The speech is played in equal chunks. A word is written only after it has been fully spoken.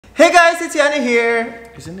Hey guys, it's Yani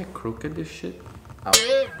here. Isn't it crooked, this shit? Oh.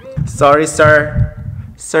 Sorry, sir.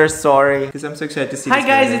 Sir, sorry. Because I'm so excited to see Hi this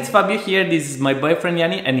guys, video. it's Fabio here. This is my boyfriend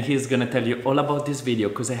Yani, and he's gonna tell you all about this video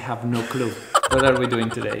because I have no clue. What are we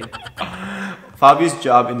doing today? Fabio's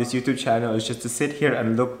job in this YouTube channel is just to sit here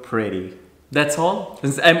and look pretty. That's all?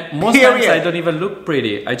 Most times I don't even look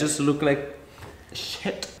pretty. I just look like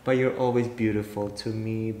shit. But you're always beautiful to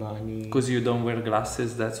me, Bunny. Because you don't wear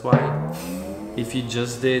glasses, that's why. If you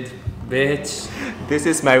just did, bitch. This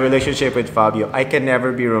is my relationship with Fabio. I can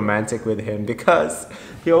never be romantic with him because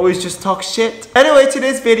he always just talks shit. Anyway,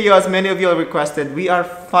 today's video, as many of you have requested, we are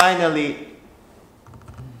finally...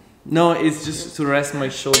 No, it's just to rest my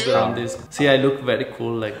shoulder on this. See, I look very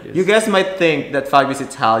cool like this. You guys might think that Fabio's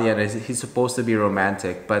Italian and he's supposed to be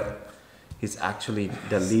romantic, but he's actually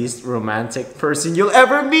the least romantic person you'll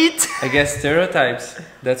ever meet. I guess stereotypes.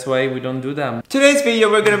 That's why we don't do them. Today's video,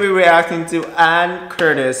 we're gonna be reacting to Anne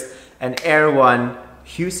Curtis and Erwan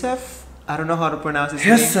Heussaff. I don't know how to pronounce his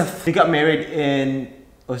name. They got married in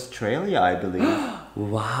Australia, I believe.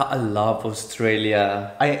 Wow, I love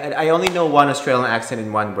Australia. I only know one Australian accent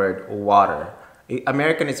in one word, water.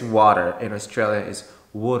 American is water, and Australian is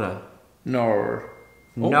water. No.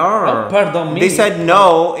 No. Oh, pardon me. They said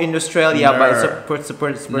no in Australia, Nor. but it's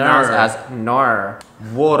pronounced as nor.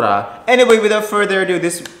 Water. Anyway, without further ado,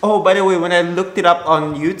 this... Oh, by the way, when I looked it up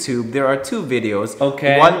on YouTube, there are two videos.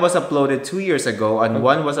 Okay. One was uploaded 2 years ago, and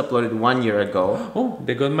one was uploaded 1 year ago. Oh,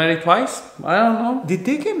 they got married twice? I don't know. Did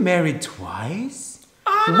they get married twice?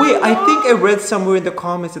 Wait, I think I read somewhere in the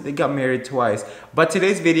comments that they got married twice. But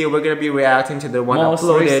today's video, we're going to be reacting to the one Most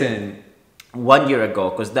uploaded recent. 1 year ago,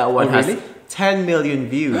 because that one has really? 10 million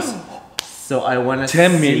views. So I want to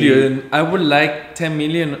 10 million. I would like 10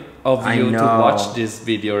 million of I you to know. watch this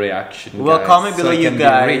video reaction. Well, guys, comment below, so I you can be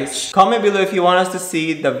guys. rich. Comment below if you want us to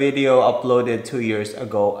see the video uploaded 2 years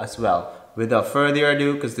ago as well. Without further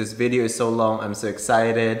ado, because this video is so long, I'm so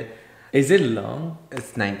excited. Is it long?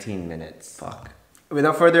 It's 19 minutes. Fuck.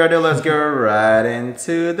 Without further ado, let's go right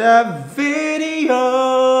into the video.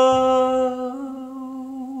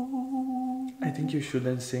 I think you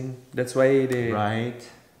shouldn't sing. That's why the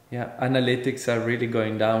analytics are really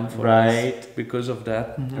going down for us because of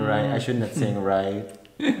that. Right, I should not sing right.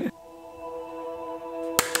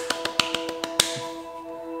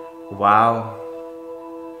 Wow.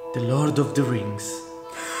 The Lord of the Rings.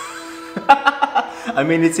 I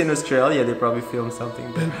mean, it's in Australia. They probably filmed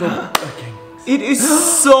something there. Okay. It is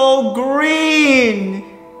so green.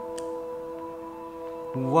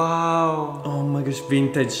 Wow. Oh my gosh,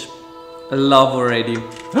 vintage. I love already. Oh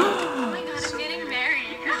my god, I'm getting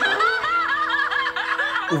married.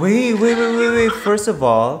 Wait. First of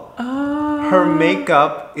all, her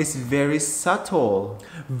makeup is very subtle.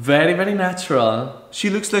 Very, very natural. She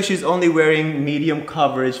looks like she's only wearing medium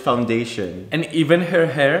coverage foundation. And even her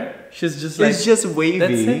hair, she's just like... It's just wavy.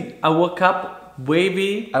 That's it. I woke up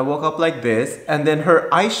wavy. I woke up like this, and then her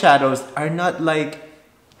eyeshadows are not like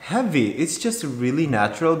heavy. It's just really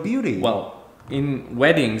natural beauty. Well, in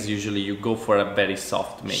weddings, usually you go for a very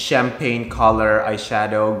soft makeup. Champagne color,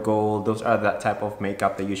 eyeshadow, gold, those are that type of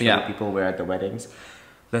makeup that usually people wear at the weddings.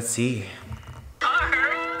 Let's see.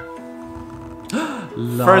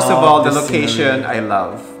 First of all, the location I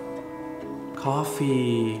love.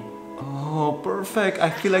 Coffee. Oh, perfect. I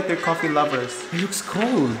feel like they're coffee lovers. It looks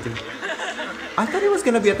cold. I thought it was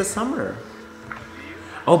gonna be at the summer.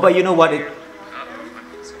 Oh, but you know what?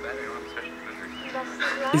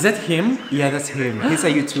 Is that him? Yeah, that's him. He's a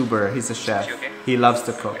YouTuber. He's a chef. He loves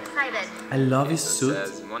to cook. I love his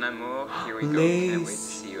suit. Mon amour, here we go. Can't wait to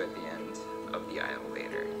see you at the end of the aisle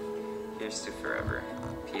later. Here's to forever.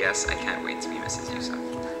 P.S. I can't wait to be Mrs. Heussaff.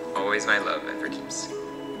 Always my love, ever keeps.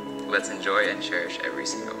 Let's enjoy and cherish every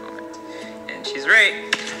single moment. And she's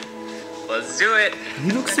right. Let's do it.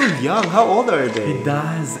 He looks so young. How old are they? It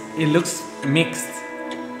does. It looks mixed.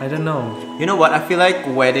 I don't know. You know what? I feel like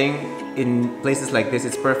wedding in places like this,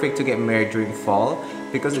 it's perfect to get married during fall.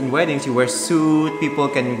 Because in weddings, you wear suit, people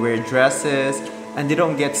can wear dresses, and they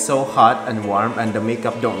don't get so hot and warm, and the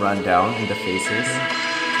makeup don't run down in the faces.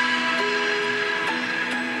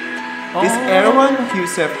 Oh. Is Erwan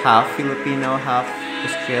Heussaff half Filipino, half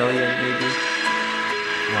Australian, maybe?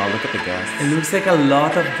 Wow, look at the guests. It looks like a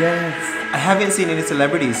lot of guests. I haven't seen any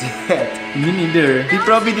celebrities yet. Me neither. He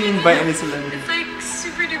probably didn't invite any celebrities. It's like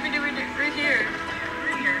super duper duper right here.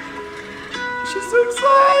 Right here. She's so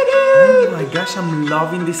excited! Oh my gosh, I'm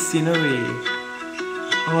loving this scenery.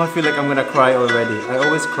 Oh, I feel like I'm gonna cry already. I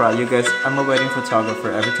always cry. You guys, I'm a wedding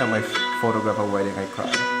photographer. Every time I photograph a wedding, I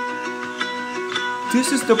cry.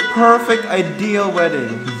 This is the perfect, ideal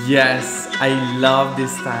wedding. Yes, I love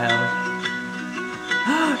this style.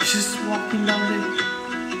 She's walking down there.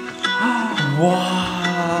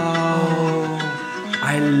 Wow!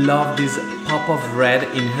 I love this pop of red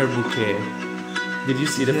in her bouquet. Did you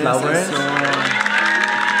see the flowers?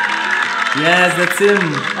 Yes, that's him.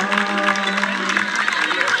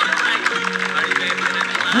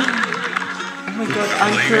 Oh my god,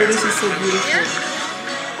 I'm sure this is so beautiful.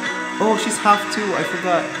 Oh, she's half too, I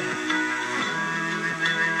forgot.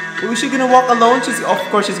 Oh, is she gonna walk alone? Of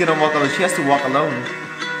course she's gonna walk alone. She has to walk alone.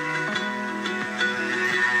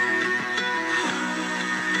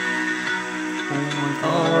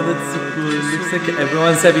 Oh, that's so cool. It looks like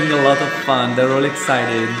everyone's having a lot of fun. They're all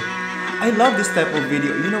excited. I love this type of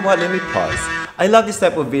video. You know what? Let me pause. I love this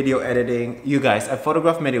type of video editing. You guys, I've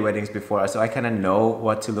photographed many weddings before, so I kind of know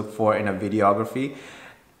what to look for in a videography.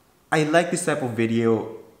 I like this type of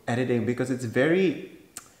video editing because it's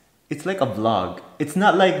like a vlog. It's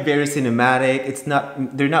not like very cinematic.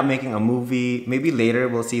 They're not making a movie. Maybe later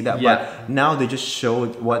we'll see that. Yeah. But now they just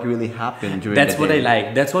showed what really happened during That's the what day. I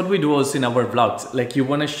like. That's what we do also in our vlogs. Like you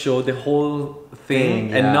want to show the whole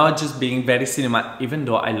thing and not just being very cinematic. Even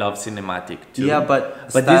though I love cinematic too. Yeah, but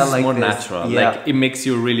this style is like more this, natural. yeah. Like it makes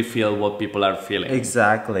you really feel what people are feeling.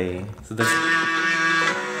 Exactly. So that's,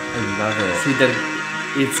 I love it. see that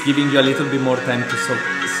it's giving you a little bit more time to soak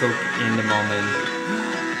in the moment.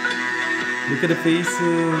 Look at the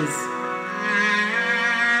faces.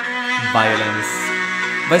 Violence.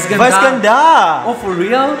 Vice Ganda! Oh, for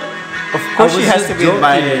real? Of course she has to be joking.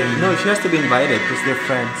 invited. No, she has to be invited because they're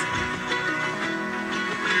friends.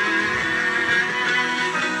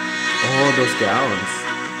 Oh, those gowns.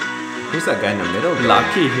 Who's that guy in the middle?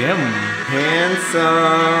 Lucky him.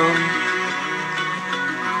 Handsome.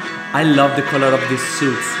 I love the color of these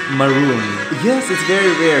suits. Maroon. Yes, it's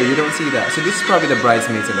very rare. You don't see that. So this is probably the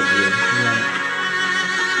bridesmaids in the groom. Yeah.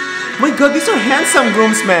 My god, these are handsome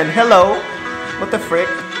groomsmen. Hello. What the frick?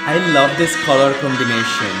 I love this color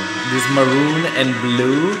combination. This maroon and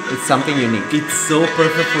blue. It's something unique. It's so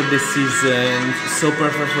perfect for this season. So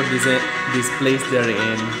perfect for this place they're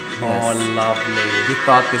in. Yes. Oh, lovely. We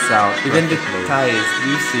thought this out. Even the perfectly. ties. Do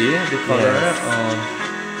you see the color? Yes.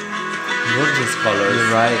 Gorgeous colors.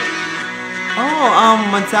 You're right. Oh,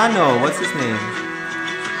 Montano. What's his name?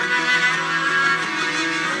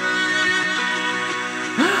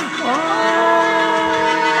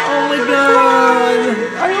 Oh my god!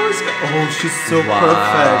 I always go, oh, she's so Wow.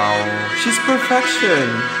 perfect. She's perfection.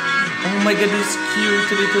 Oh my god, these cute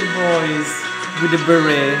little boys with the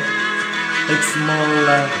beret. Like small.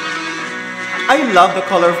 I love the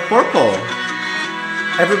color of purple.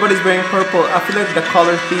 Everybody's wearing purple. I feel like the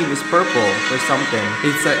color theme is purple or something.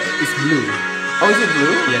 It's blue. Oh, is it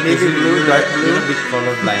blue? Yeah, Navy blue, dark blue. You're a bit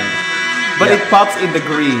colorblind. But Yeah. it pops in the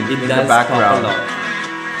green It in does the background. pop a lot.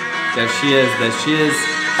 There she is. There she is.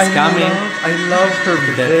 It's coming. I love her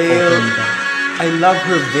That veil. opened up. I love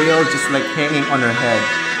her veil just like hanging on her head.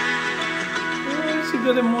 Oh, she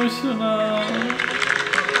got emotional.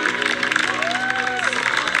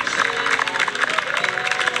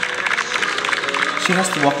 She has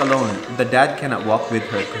to walk alone. The dad cannot walk with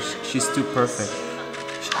her because she's too perfect.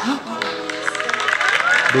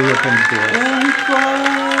 They opened the door. Oh, he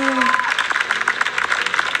cried.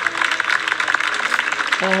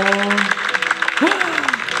 Oh.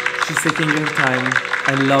 She's taking her time.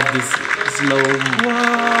 I love this slow.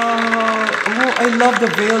 Wow. Oh, I love the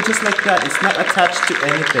veil just like that. It's not attached to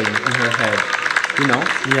anything in her head. You know?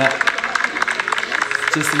 Yeah.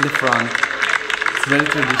 Just in the front. It's very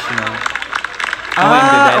traditional.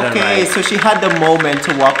 Okay. So she had the moment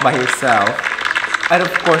to walk by herself. And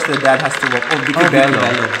of course the dad has to walk. Oh, Vicky Bello.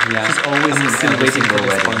 Yeah. She's always I'm in still every waiting for single the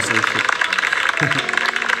wedding. sponsorship.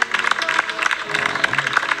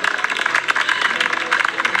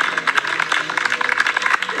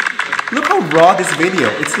 Look how raw this video.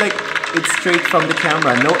 It's like it's straight from the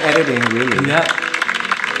camera. No editing really. Yeah.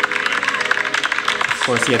 Of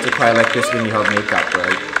course you have to cry like this when you have makeup,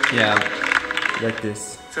 right? Yeah. Like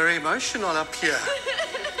this. Very emotional up here.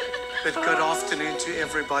 But good afternoon to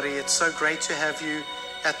everybody. It's so great to have you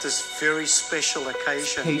at this very special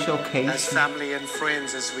occasion. As family and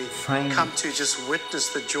friends, as we come to just witness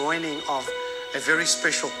the joining of a very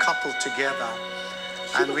special couple together.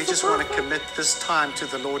 And we just want to commit this time to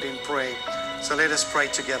the Lord in prayer. So let us pray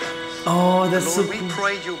together. Oh, that's Lord, so we cool.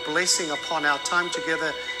 pray your blessing upon our time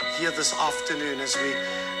together here this afternoon as we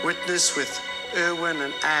witness with Erwan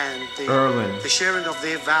and Anne the sharing of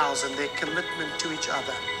their vows and their commitment to each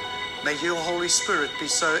other. May your Holy Spirit be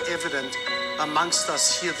so evident amongst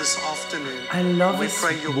us here this afternoon. I love We his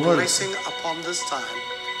pray your words. blessing upon this time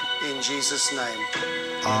in Jesus' name.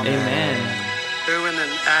 Amen. Amen. Erwan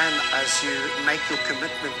and Anne, as you make your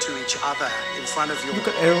commitment to each other in front of your Look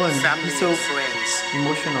at Erwan. family He's so and friends.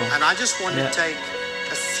 emotional. And I just want to take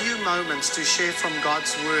a few moments to share from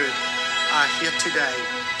God's word here today.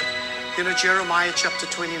 You know, Jeremiah chapter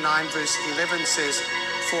 29 verse 11 says,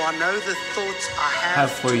 "For I know the thoughts I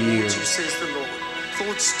have for you, says the Lord,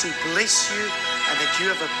 thoughts to bless you, and that you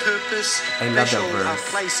have a purpose, I love that special verse.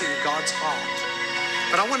 place in God's heart."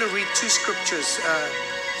 But I want to read two scriptures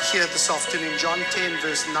here this afternoon. John 10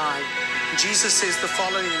 verse 9. Jesus says the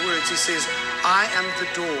following words. He says, "I am the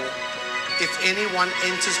door. If anyone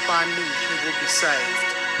enters by me, he will be saved,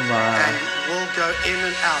 and will go in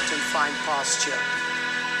and out and find pasture."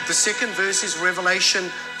 The second verse is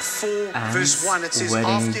Revelation 4 verse 1. It says,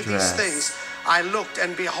 "After these things I looked,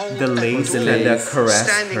 and behold, The lace that caressed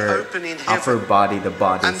standing her open in upper heaven. body, the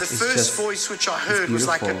body. And the first voice which I heard was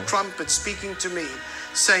like a trumpet speaking to me,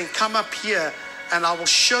 saying, 'Come up here, and I will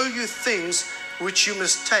show you things which you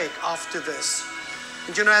must take after this.'"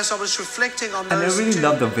 And you know, as I was reflecting on those, and I really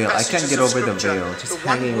love the veil. I can't get over the scripture, veil, just the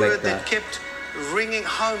one hanging word like that kept ringing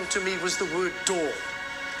home to me was the word door.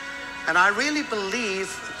 And I really believe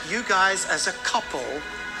you guys as a couple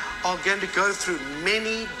are going to go through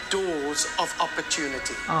many doors of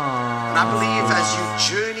opportunity. And I believe as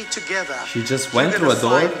you journey together, she just went through a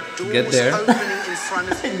door to get there. opening in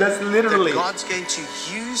front of you. That's literally. That God's going to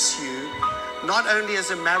use you not only as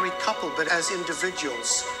a married couple, but as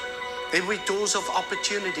individuals. There will be doors of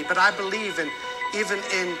opportunity. But I believe even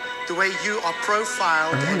in the way you are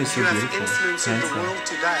profiled and you have influence in the world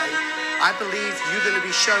today, I believe you're going to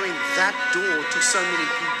be showing that door to so many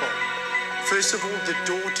people. First of all, the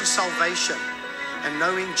door to salvation and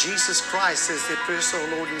knowing Jesus Christ as their personal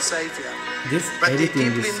Lord and Savior. This But the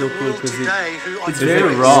editing people is in so the cool world because today who are it's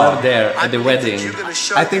very raw. You are there I at the believe that wedding. you're going to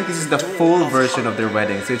show I think them this is the the door full of version hope. of their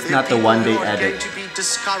wedding, so it's There are not the people one they who are going edit. to be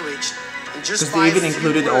discouraged, and just Because by they even a few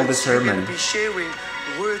included all the words, you're sermon. going to be sharing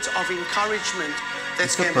words of encouragement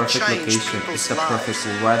that's It's the going to perfect change location. people's It's the lives. perfect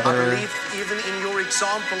I weather. believe even in your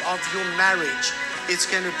example of your marriage, it's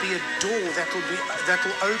going to be a door that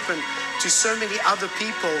will open to so many other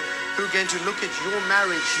people who are going to look at your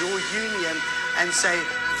marriage, your union, and say,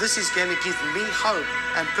 "This is going to give me hope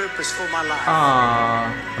and purpose for my life."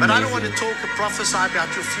 But I don't want to talk or prophesy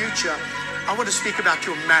about your future. I want to speak about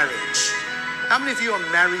your marriage. How many of you are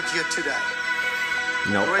married here today?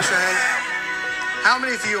 No. Raise your hand. How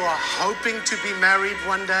many of you are hoping to be married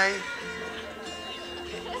one day?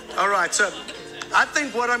 All right, so I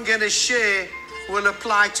think what I'm going to share will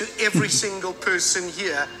apply to every single person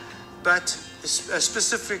here, but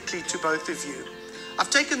specifically to both of you.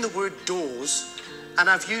 I've taken the word doors and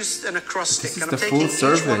I've used an acrostic, and I'm taking each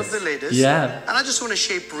one of the letters, and I just want to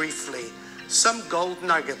share briefly some gold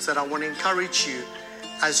nuggets that I want to encourage you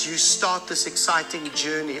as you start this exciting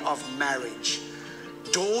journey of marriage.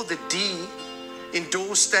 Door, the D in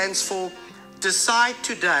door stands for decide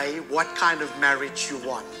today what kind of marriage you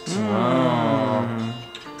want.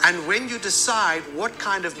 And when you decide what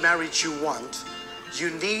kind of marriage you want, you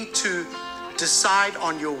need to decide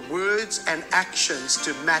on your words and actions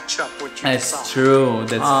to match up what you decide. That's true.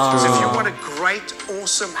 That's true. So if you want a great,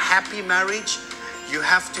 awesome, happy marriage, you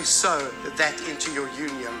have to sow that into your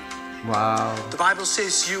union. Wow. The Bible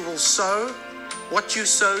says you will sow. What you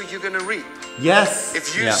sow, you're going to reap. Yes.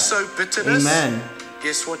 If you sow bitterness, amen,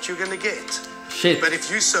 guess what you're going to get? Shit. But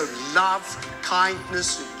if you sow love,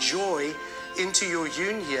 kindness, joy into your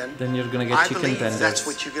union, then you're going to get chicken tenders. That's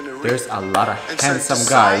what you're going to reap. There's a lot of And so handsome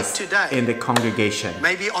guys today, in the congregation.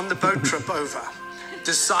 Maybe on the boat trip over.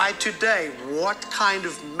 Decide today what kind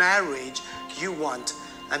of marriage you want,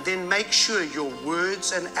 and then make sure your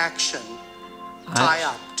words and action tie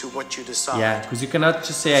up to what you decide. Yeah, because you cannot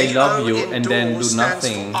just say I love you and then do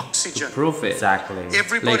nothing to prove it. Exactly.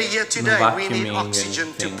 Everybody here today, we need vacuuming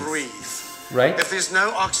oxygen to and breathe. Right? If there's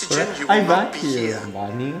no oxygen, you will not be here.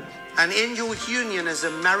 Bunny. And in your union as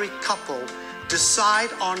a married couple, decide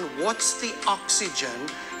on what's the oxygen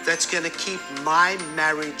that's going to keep my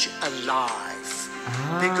marriage alive.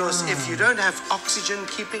 Because if you don't have oxygen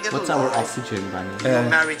keeping it What's alive, our oxygen, Bunny? your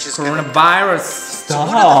marriage is going to Coronavirus. So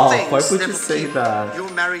what are the things Why would that you will say keep that? your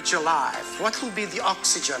marriage alive? What will be the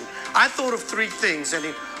oxygen? I thought of three things, and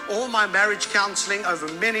in all my marriage counseling over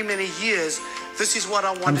many, many years, This is what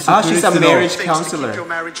I wanted So she's a marriage things counselor. to keep your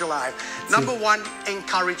marriage alive. Number one,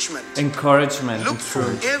 encouragement. Encouragement. Look for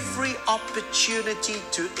every opportunity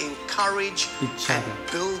to encourage and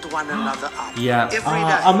build one another up. Yeah. Every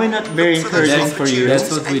day. Am I not very encouraging for you? That's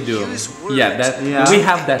what we do. Yeah, we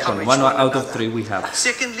have that one. One out of three we have.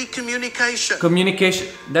 Secondly, communication. Communication.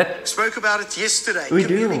 That Spoke about it yesterday. We do.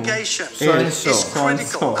 Communication so. is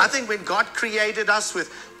critical. I think when God created us with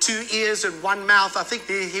 2 ears and 1 mouth, I think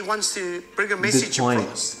He wants to bring a message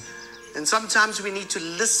across. And sometimes we need to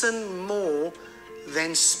listen more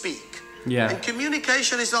than speak. Yeah. And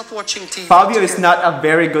communication is not watching TV. Fabio is not a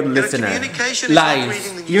very good listener. Communication is Lies. not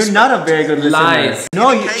reading the You're not a very good listener. Lies.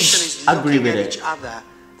 No, you Communication is agree looking with at it. each other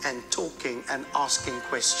and talking and asking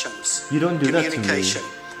questions. You don't do that to me. Communication.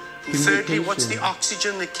 And thirdly, what's the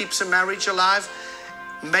oxygen that keeps a marriage alive?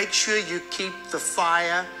 Make sure you keep the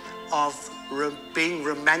fire of being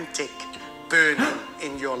romantic burning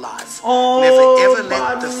in your life. Never ever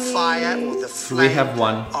let the fire or the flame we have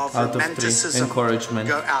one of out of three. romanticism Encouragement.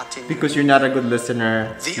 go out in Because you're not a good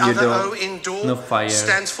listener. the You other don't. O in door No fire.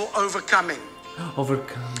 stands for overcoming.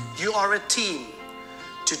 overcome. You are a team.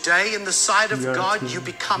 Today, in the sight of We are a God, team. you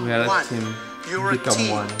become We are a one. team. You're Become a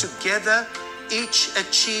team. one. Together, each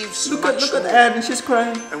achieves Look much at more. Anne, she's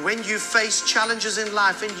crying. And when you face challenges in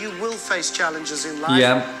life, and you will face challenges in life.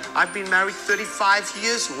 Yeah. I've been married 35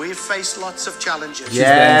 years. We've faced lots of challenges.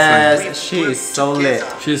 Yes, We've she worked is so lit.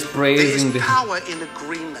 together. She's praising There is the. power in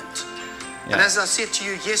agreement. And Yeah. as I said to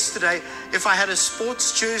you yesterday, if I had a sports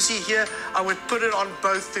jersey here, I would put it on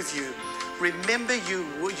both of you. Remember,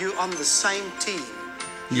 you're on the same team.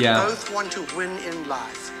 You Yeah. both want to win in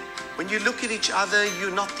life. When you look at each other,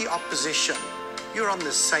 you're not the opposition. You're on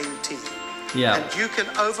the same team. Yeah. And you can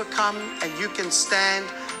overcome and you can stand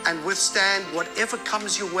and withstand whatever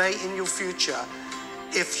comes your way in your future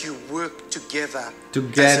if you work together. As a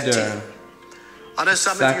Together. team. I know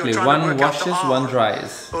some Exactly. of you are trying to One work out the washes, one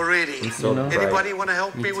dries. already. so bright. Anybody want to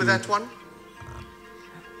help me with that one?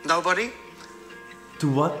 Nobody? To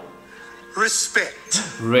what? Respect.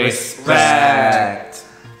 Respect.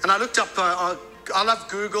 And I looked up, I love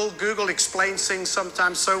Google. Google explains things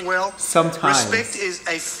sometimes so well. Sometimes. Respect is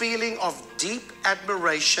a feeling of deep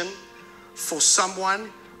admiration for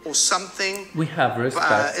someone or something We have respect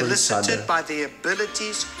for each elicited other. by their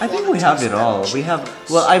abilities. I think we have it all. We have.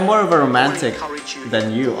 Well, I'm more of a romantic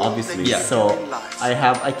than you, obviously. Yeah. So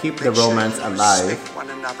I keep the romance alive. Respect one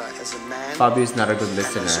another as a man Fabio is not a good and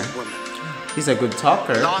as listener. a woman. He's a good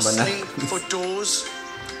talker, but Lastly, not. for doors,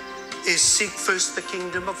 is seek first the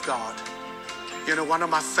kingdom of God. You know, one of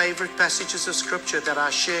my favorite passages of scripture that I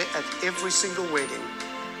share at every single wedding,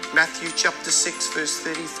 Matthew chapter 6, verse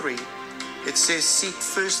 33. It says, seek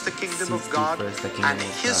first the kingdom Seek of ye God first the kingdom and of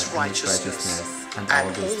his God and his righteousness, and all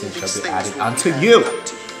these things shall be added will unto added you. unto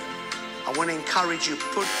you. I want to encourage you,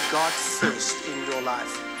 put God first in your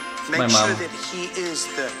life. My Make sure mom. that he is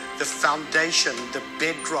the foundation, the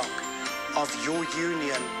bedrock of your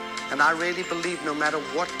union. And I really believe no matter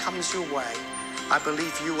what comes your way, I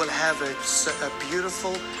believe you will have a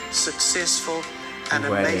beautiful, successful, and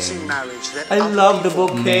Wedding. amazing marriage. That I other love the people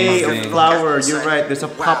bouquet Amazing. of flower. look at and You're say, right. There's a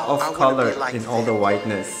 "Wow, pop of I wanna color be like in all the them."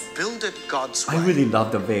 whiteness. Build it God's way. I really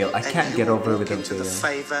love the veil. I and can't you get will over walk with the into the veil.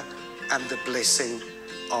 favor and the blessing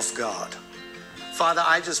of God. Father,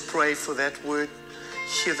 I just pray for that word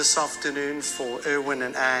here this afternoon for Erwan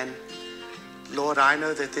and Anne. Lord, I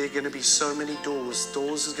know that there are going to be so many doors.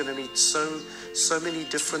 Doors is going to mean so many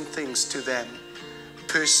different things to them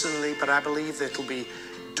personally, but I believe that will be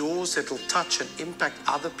doors that will touch and impact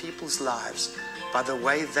other people's lives by the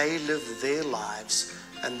way they live their lives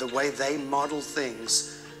and the way they model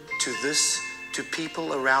things to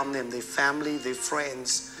people around them, their family, their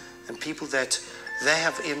friends, and people that they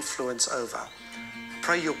have influence over.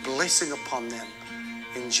 Pray your blessing upon them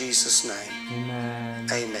in Jesus' name. Amen.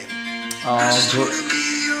 Amen. Oh, good.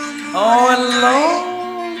 Oh, hello.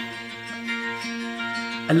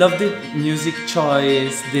 I love the music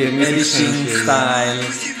choice, the editing style,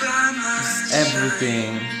 just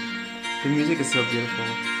everything. The music is so beautiful.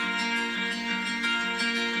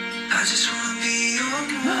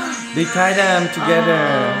 They tie them together.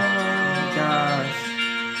 Oh my gosh.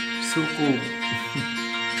 So cool.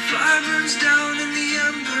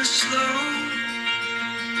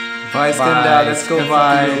 Vice, Linda, let's go,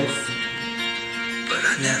 Vice.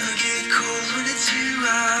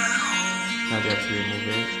 Now they have to remove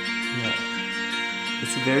it. Yeah.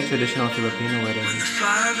 It's a very traditional Filipino wedding.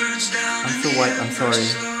 I'm so white, I'm sorry.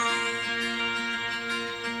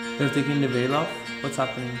 They're taking the veil off? What's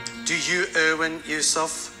happening? Do you, Erwan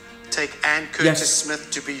Heussaff, take Anne Curtis Yes.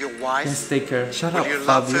 Smith to be your wife? Yes, take her. Shut Will up, you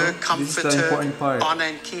love Fabio. her, This is comfort the her, important part. honor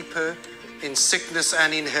and keep her in sickness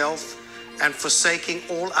and in health, and forsaking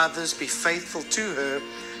all others, be faithful to her,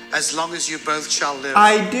 as long as you both shall live.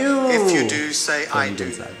 I do. If you do, say I do.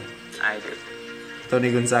 Gonzaga. I do.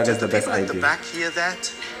 Tony Gonzaga is the best People I at the do. back hear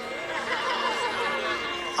that?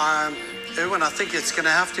 Erwan, I think it's going to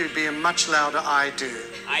have to be a much louder I do.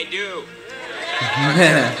 I do.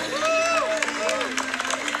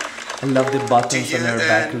 I love the Do buttons you on her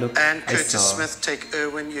back. Look, and I Curtis saw. Smith take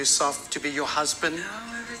Erwan Heussaff to be your husband?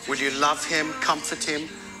 Will you love him, comfort him,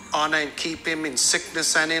 honor and keep him in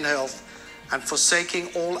sickness and in health, and forsaking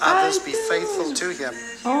all others, be faithful to him,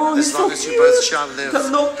 Oh, as he's long so as you cute. both shall live? The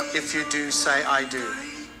look. If you do, say I do.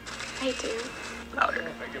 I do. Louder.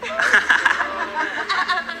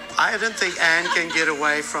 I don't think Anne can get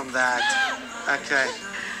away from that. Okay.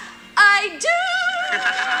 I do!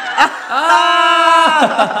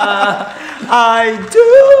 I do.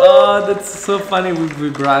 oh, that's so funny with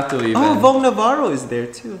vibrato even. Oh, Vong Navarro is there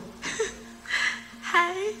too.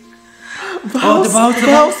 Hi. Oh,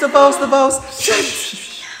 the bows. The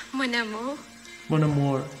bows. Mon amour. Mon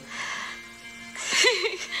amour.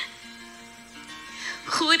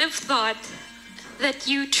 Who would have thought that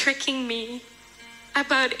you tricking me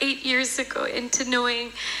about 8 years ago into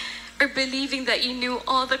knowing or believing that you knew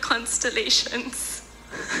all the constellations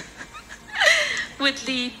would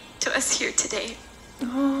lead to us here today?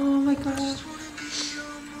 Oh my god.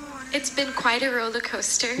 It's been quite a roller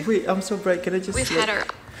coaster. Wait, I'm so bright. Can I just? We've like- had our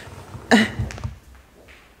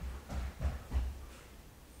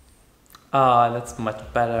Ah, that's much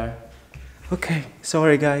better. Okay,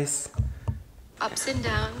 sorry guys. ups and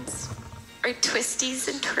downs, our twisties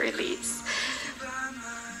and twirlies,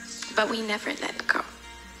 but we never let go.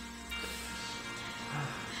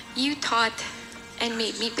 You taught and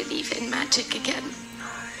made me believe in magic again.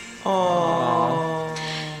 Oh.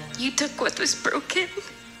 You took what was broken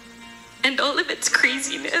and all of its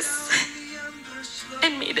craziness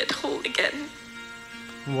and made it whole again.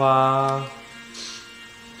 Wow.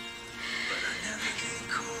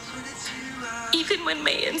 Even when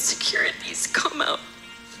my insecurities come out,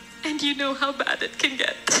 and you know how bad it can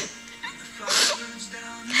get,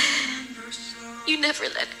 you never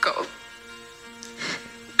let go.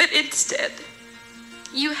 But instead,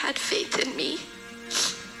 you had faith in me,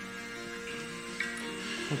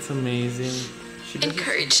 That's amazing.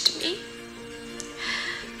 encouraged me,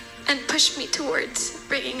 and pushed me towards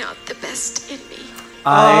bringing out the best in me.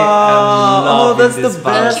 I am loving that's this the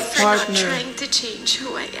part. best. Thank you for not partner. trying to change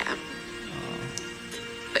who I am,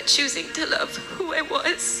 but choosing to love who I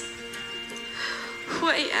was, who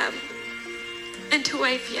I am, and who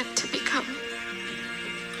I've yet to become.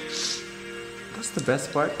 That's the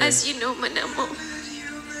best part. As you know, Manamo,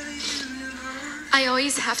 I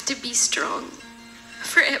always have to be strong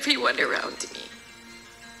for everyone around me.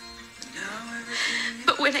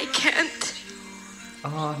 But when I can't,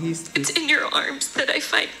 Oh, it's in your arms that I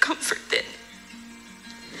find comfort in.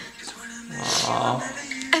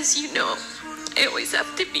 As you know, I always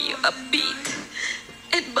have to be upbeat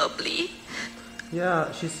and bubbly.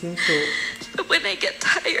 Yeah, she seems so. But when I get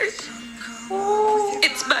tired,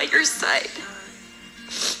 it's by your side.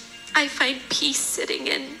 I find peace sitting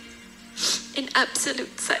in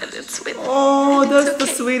absolute silence with. Oh, and that's it's the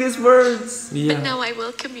okay. sweetest words. But Yeah. now I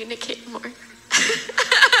will communicate more.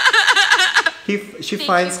 She Thank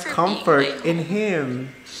finds you for comfort being my in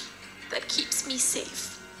him. That keeps me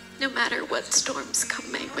safe, no matter what storms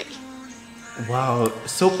come my way. Wow,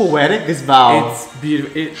 so poetic this vow. It's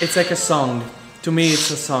beautiful. It's like a song. To me, it's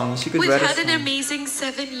a song. She could We've write a had an song. amazing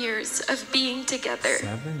 7 years of being together,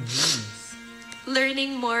 7 years.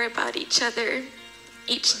 learning more about each other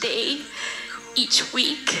each day, each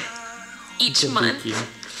week, each month.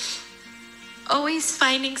 Always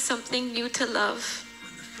finding something new to love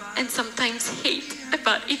and sometimes hate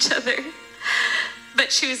about each other, but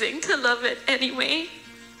choosing to love it anyway.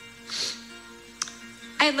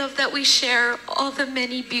 I love that we share all the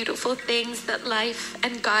many beautiful things that life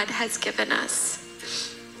and God has given us.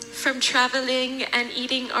 From traveling and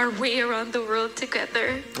eating our way around the world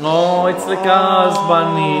together, Oh, it's like us,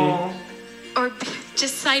 Bunny. or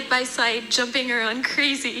just side by side jumping around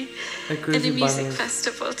crazy Like in crazy a music bunnies.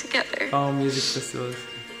 festival together. Oh, music festivals.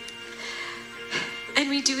 And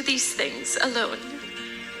we do these things alone,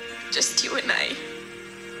 just you and I.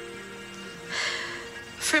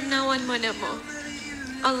 From now on, mon amour,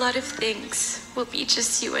 a lot of things will be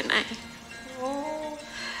just you and I.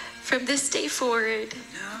 From this day forward,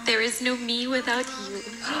 there is no me without you,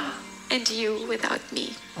 and you without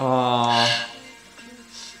me. Oh,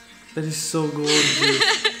 that is so gorgeous.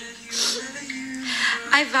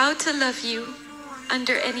 I vow to love you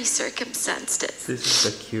under any circumstances. This is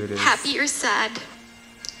the cutest. Happy or sad,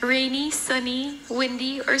 rainy, sunny,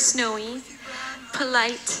 windy, or snowy,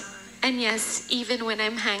 polite, and yes, even when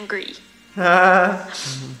I'm hangry. I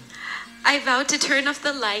vow to turn off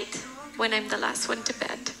the light when I'm the last one to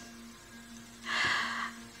bed.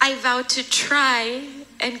 I vow to try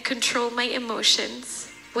and control my emotions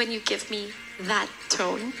when you give me that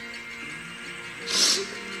tone.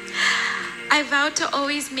 I vow to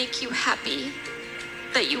always make you happy,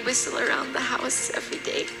 that you whistle around the house every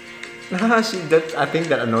day. I think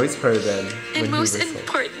that annoys her then. And most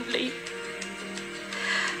importantly,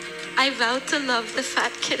 I vow to love the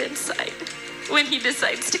fat kid inside when he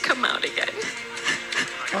decides to come out again.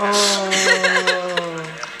 Oh.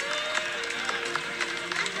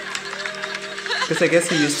 Because I guess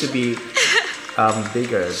he used to be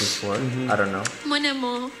bigger before. I don't know. Mon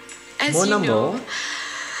amour, as you know,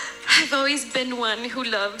 I've always been one who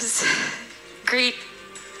loves great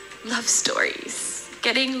love stories,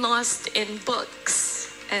 getting lost in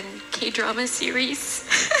books and K-drama series.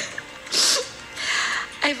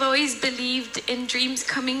 I've always believed in dreams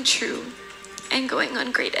coming true and going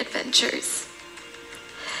on great adventures.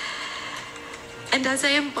 And as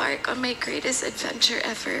I embark on my greatest adventure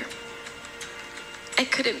ever, I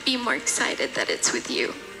couldn't be more excited that it's with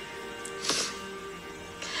you.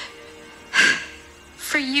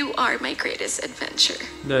 For you are my greatest adventure.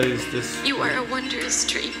 That is this. You are a wondrous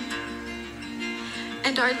dream.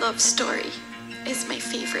 And our love story is my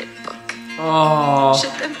favorite book. Oh. Je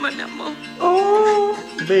t'aime, mon amour. Oh,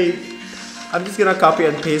 babe. I'm just gonna copy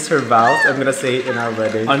and paste her vows. I'm gonna say it in our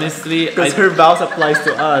wedding. Honestly, because her vows applies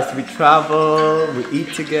to us. We travel, we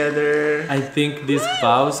eat together. I think these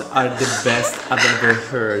vows are the best I've ever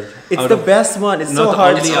heard. It's the best one. It's so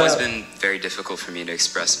hard. It's always been very difficult for me to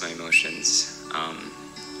express my emotions.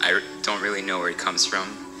 I don't really know where it comes from.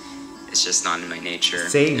 It's just not in my nature.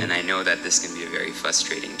 Same. And I know that this can be a very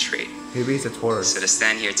frustrating trait. Maybe it's a Taurus. So to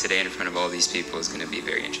stand here today in front of all these people is going to be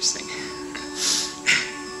very interesting.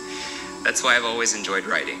 That's why I've always enjoyed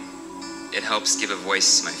writing. It helps give a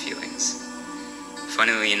voice to my feelings.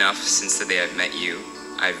 Funnily enough, since the day I've met you,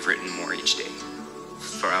 I've written more each day.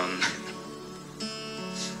 From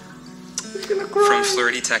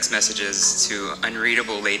flirty text messages to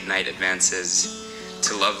unreadable late night advances,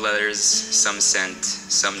 to love letters, some sent,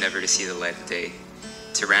 some never to see the light of day,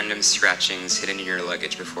 to random scratchings hidden in your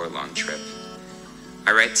luggage before a long trip.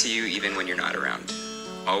 I write to you even when you're not around,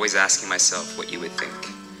 always asking myself what you would think.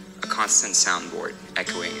 A constant soundboard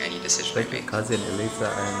echoing any decision I make. Cousin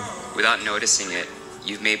Elisa and without noticing it,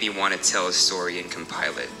 you've made me want to tell a story and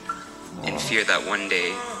compile it, in fear that one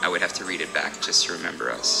day I would have to read it back just to remember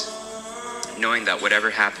us. Knowing that whatever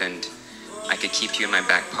happened, I could keep you in my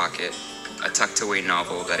back pocket, a tucked away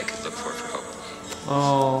novel that I could look for hope.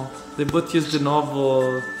 Oh, they both used the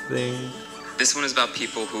novel thing. This one is about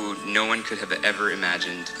people who no one could have ever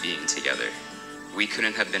imagined being together. We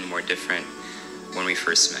couldn't have been more different when we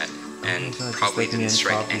first met, and probably didn't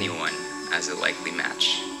strike anyone as a likely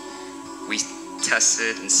match. We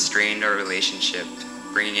tested and strained our relationship,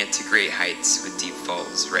 bringing it to great heights with deep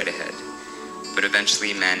falls right ahead, but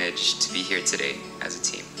eventually managed to be here today as a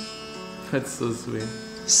team. That's so sweet.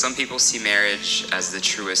 Some people see marriage as the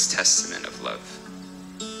truest testament of love,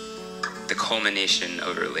 the culmination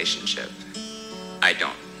of a relationship. I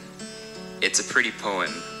don't. It's a pretty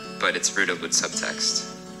poem, but it's riddled with subtext.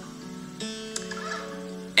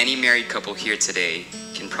 Any married couple here today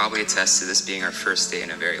can probably attest to this being our first day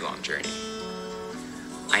in a very long journey.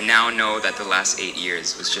 I now know that the last 8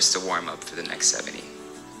 years was just a warm-up for the next 70.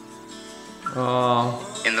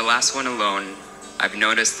 Oh. In the last one alone, I've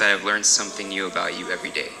noticed that I've learned something new about you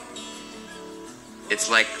every day. It's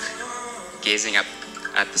like gazing up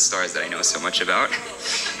at the stars that I know so much about.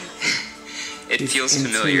 It feels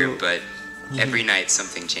familiar, but every night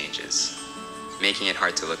something changes, making it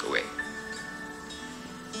hard to look away.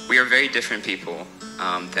 We are very different people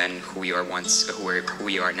than who we are once, who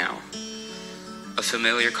we are now. A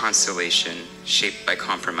familiar constellation shaped by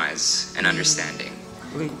compromise and understanding,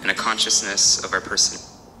 and a consciousness of our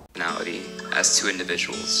personality as two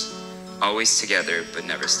individuals, always together but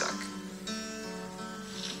never stuck.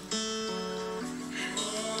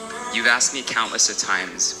 You've asked me countless of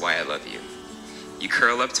times why I love you. You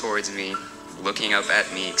curl up towards me, looking up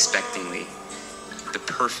at me expectingly, the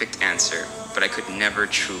perfect answer, but I could never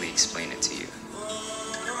truly explain it to you.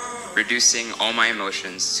 Reducing all my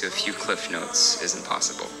emotions to a few cliff notes is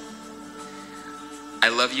impossible. I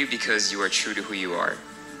love you because you are true to who you are,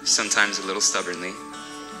 sometimes a little stubbornly,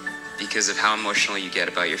 because of how emotional you get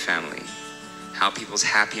about your family, how people's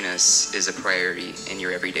happiness is a priority in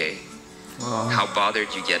your everyday, how bothered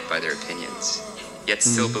you get by their opinions, yet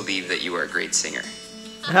still believe that you are a great singer.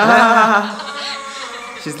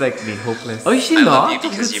 She's like me, hopeless. Oh, is she I not? love you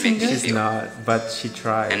because you make me She's feel not, but she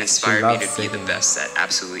tried. and She inspire me loves to be singing. the best at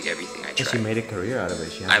absolutely everything I And try. she made a career out of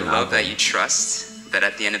it. She has I an love that album. you trust that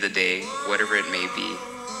at the end of the day, whatever it may be,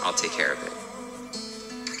 I'll take care of it.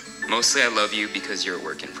 Mostly I love you because you're a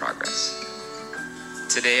work in progress.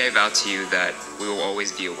 Today I vow to you that we will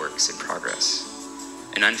always be a works in progress.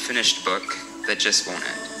 An unfinished book that just won't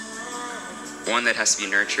end. One that has to be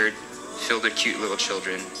nurtured, filled with cute little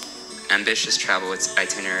children, ambitious travel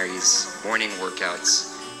itineraries, morning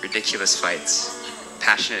workouts, ridiculous fights,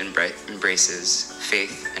 passionate embraces,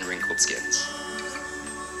 faith, and wrinkled skins.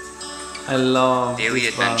 I love Daily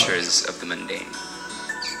this vow. adventures of the mundane.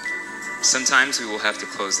 Sometimes we will have to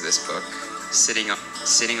close this book, sitting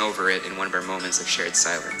over it in one of our moments of shared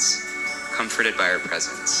silence, comforted by our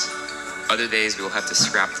presence. Other days we will have to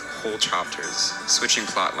scrap whole chapters, switching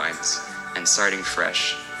plot lines, and starting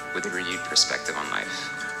fresh with a renewed perspective on life.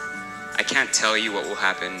 I can't tell you what will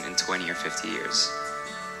happen in 20 or 50 years,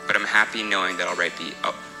 but I'm happy knowing that I'll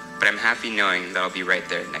be right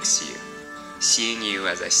there next to you, seeing you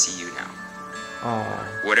as I see you now.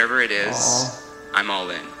 Aww. Whatever it is, Aww. I'm all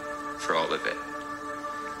in for all of it.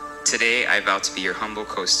 Today, I vow to be your humble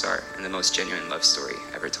co-star in the most genuine love story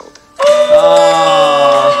ever told.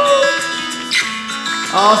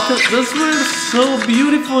 Those were so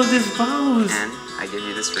beautiful, these vows. And I give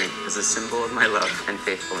you this ring as a symbol of my love and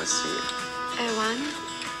faithfulness to you. Erwan,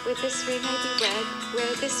 with this ring I be wed,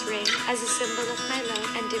 wear this ring as a symbol of my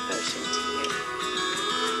love and devotion to you.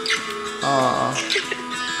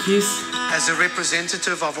 Kiss. As a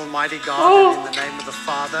representative of Almighty God, and in the name of the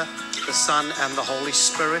Father, the Son, and the Holy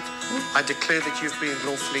Spirit, I declare that you've been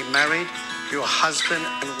lawfully married, your husband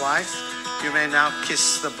and wife. You may now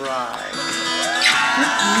kiss the bride.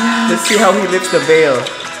 Let's see how he lifts the veil.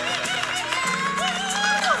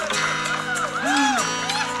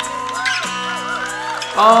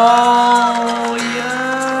 Oh,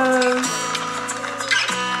 yes.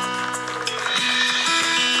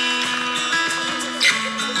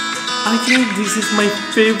 I think this is my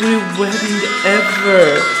favorite wedding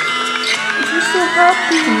ever. I'm so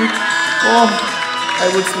happy. Oh, I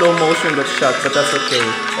would slow motion that shot, but that's okay.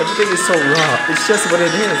 Everything is so raw. It's just what it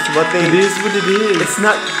is. It is what it is. It's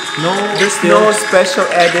not. No, There's no special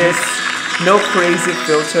edits. No crazy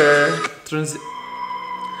filter.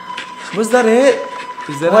 Was that it?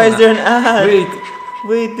 Why is there an ad?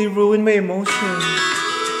 Wait, they ruined my emotion.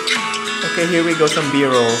 Okay, here we go. Some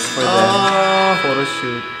B-rolls for the photo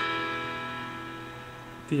shoot.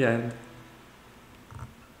 The end.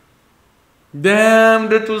 Damn,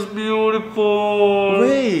 that was beautiful.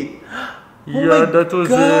 Wait. Yeah, that was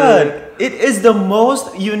God. it. It is the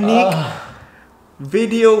most unique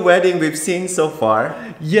video wedding we've seen so far.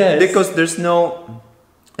 Yes. Because there's no...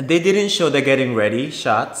 They didn't show the getting ready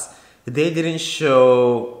shots. They didn't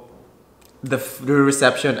show the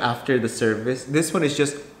reception after the service. This one is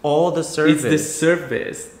just all the service. It's the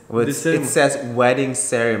service. It says wedding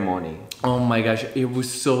ceremony. Oh my gosh, it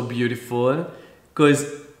was so beautiful. Because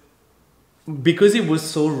it was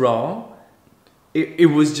so raw, it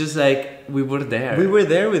was just like we were there. We were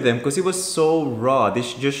there with them because it was so raw. They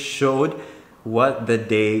just showed what the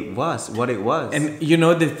day was, what it was. And you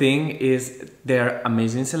know, the thing is, they're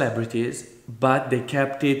amazing celebrities, but they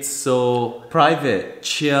kept it so private,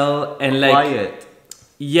 chill, and like quiet.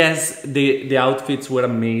 Yes, the outfits were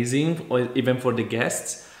amazing, or even for the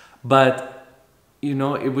guests, but you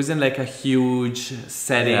know, it wasn't like a huge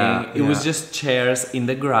setting. It was just chairs in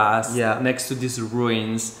the grass next to these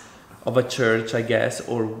ruins of a church, I guess,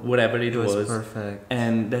 or whatever it was. It was perfect.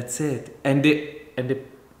 And that's it. And the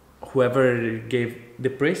whoever gave the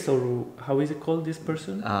priest, or how is it called, this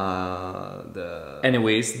person?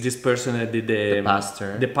 Anyways, this person that did the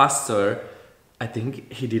pastor, I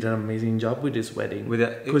think he did an amazing job with this wedding.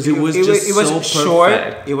 Because it was short.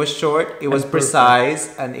 It was short. It was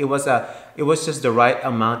precise, and it was just the right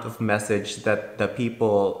amount of message that the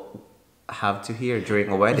people have to hear during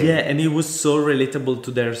a wedding. Yeah, and it was so relatable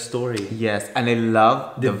to their story. Yes, and I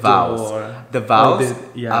love the vows. The vows.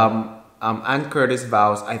 Anne Curtis'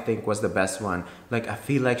 vows, I think, was the best one. Like, I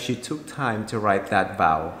feel like she took time to write that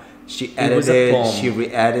vow. She edited, she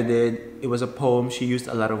re-edited. It was a poem. She used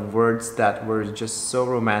a lot of words that were just so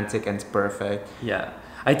romantic and perfect. Yeah.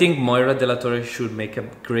 I think Moira De La Torre should make a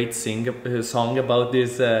great song about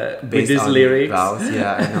this with these lyrics. Vows.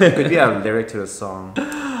 Yeah, I know. It could be a lyric to the song.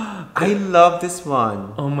 I love this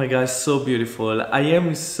one. Oh my gosh, so beautiful. I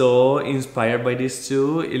am so inspired by this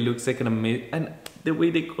too. It looks like an amazing... And the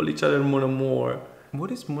way they call each other Mon Amour.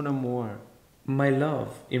 What is Mon Amour? my love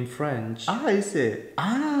in French. Ah, is it?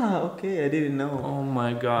 Ah, okay, I didn't know. Oh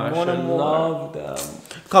my gosh, Mon I amour. love them.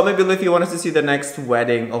 Comment below if you want us to see the next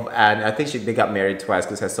wedding of Anne. I think they got married twice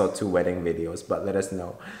because I saw 2 wedding videos, but let us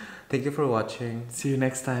know. Thank you for watching. See you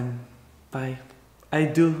next time. Bye. I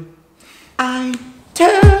do. I